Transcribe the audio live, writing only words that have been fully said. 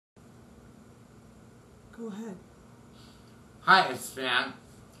Go ahead. Hi, it's Van.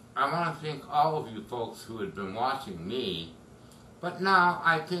 I want to thank all of you folks who had been watching me, but now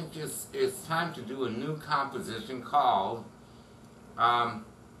I think it's time to do a new composition called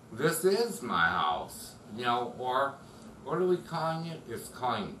This Is My House. You know, or what are we calling it? It's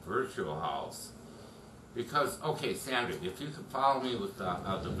calling Virtual House. Because, okay, Sandra, if you could follow me with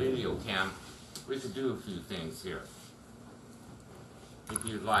the video cam, we could do a few things here, if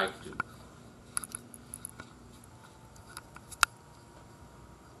you'd like to.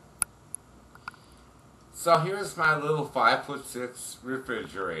 So here's my little 5'6"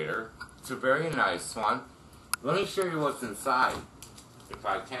 refrigerator. It's a very nice one. Let me show you what's inside, if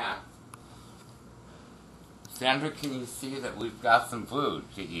I can. Sandra, can you see that we've got some food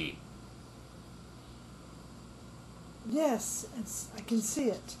to eat? Yes, I can see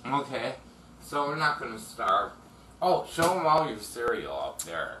it. Okay, so we're not going to starve. Oh, show them all your cereal up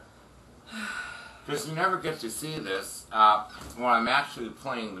there. Because you never get to see this when I'm actually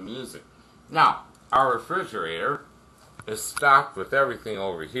playing the music. Now, our refrigerator is stocked with everything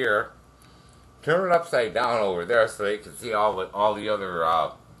over here. Turn it upside down over there so they can see all the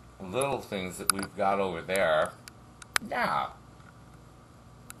other little things that we've got over there. Yeah,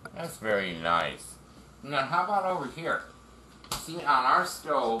 that's very nice. Now, how about over here? See, on our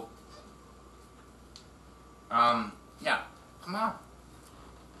stove, yeah, come on.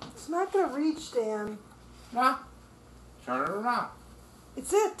 It's not going to reach, Dan. No, turn it around.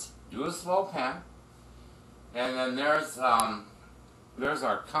 It's it. Do a slow pan. And then there's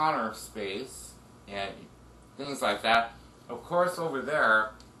our counter space and things like that. Of course, over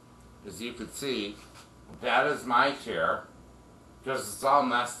there, as you can see, that is my chair, because it's all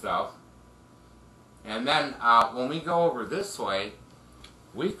messed up. And then when we go over this way,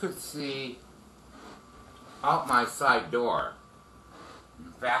 we could see out my side door.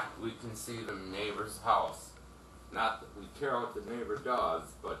 In fact, we can see the neighbor's house. Not that we care what the neighbor does,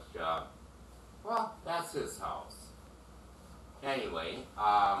 but well, that's his house. Anyway,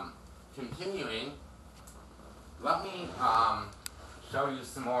 continuing, let me show you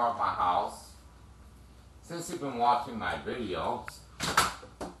some more of my house. Since you've been watching my videos,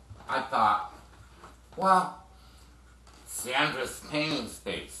 I thought, well, Sandra's painting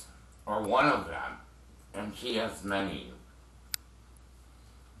space, or one of them, and she has many.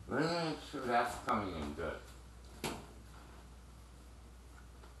 Let me make sure that's coming in good.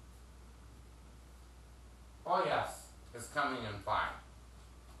 Oh yes, it's coming in fine.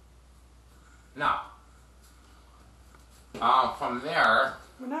 Now, from there,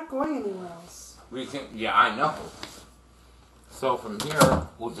 we're not going anywhere else. We can, yeah, I know. So from here,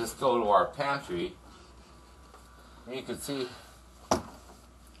 we'll just go to our pantry. And you can see,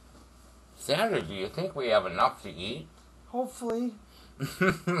 Sandra, do you think we have enough to eat? Hopefully.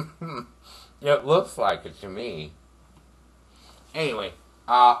 It looks like it to me. Anyway,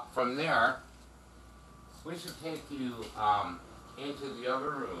 from there, we should take you into the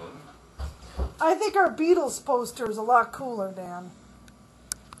other room. I think our Beatles poster is a lot cooler, Dan.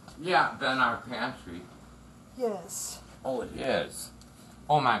 Yeah, than our pantry. Yes. Oh, it is.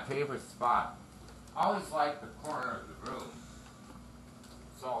 Oh, my favorite spot. I always like the corner of the room.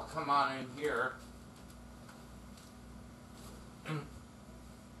 So I'll come on in here and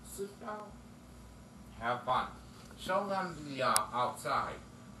sit down. Have fun. Show them the outside,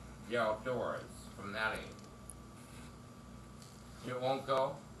 the outdoors, from that end. It won't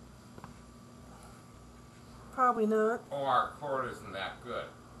go? Probably not. Oh, our cord isn't that good.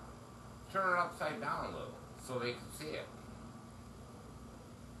 Turn it upside down a little so they can see it.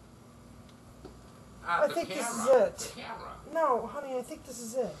 I think this is it. The camera. No, honey, I think this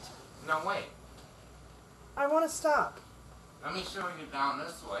is it. No, wait. I want to stop. Let me show you down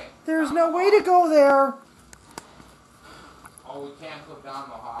this way. There's Down no the way hall. to go there. Oh, we can't go down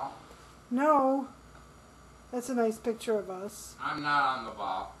the hall? No. That's a nice picture of us. I'm not on the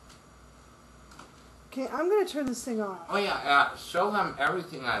ball. Okay, I'm going to turn this thing off. Oh yeah, show them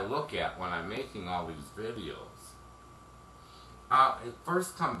everything I look at when I'm making all these videos.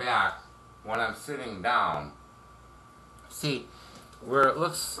 First come back when I'm sitting down. See, where it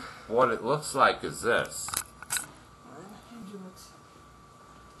looks, what it looks like is this.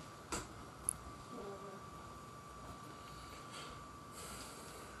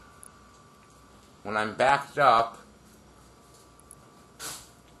 When I'm backed up,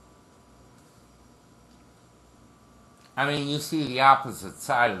 I mean, you see the opposite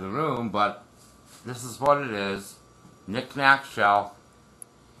side of the room, but this is what it is. Knick-knack shelf.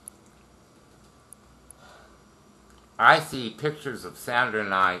 I see pictures of Sandra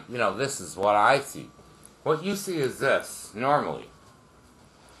and I, you know, this is what I see. What you see is this, normally.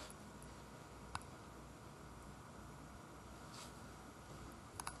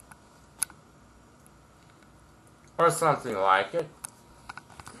 or something like it.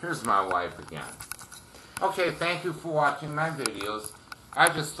 Here's my wife again. Okay, thank you for watching my videos. I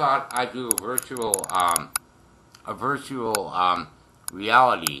just thought I'd do a virtual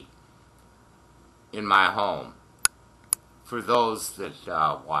reality in my home for those that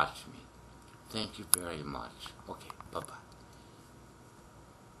watch me. Thank you very much. Okay, bye-bye.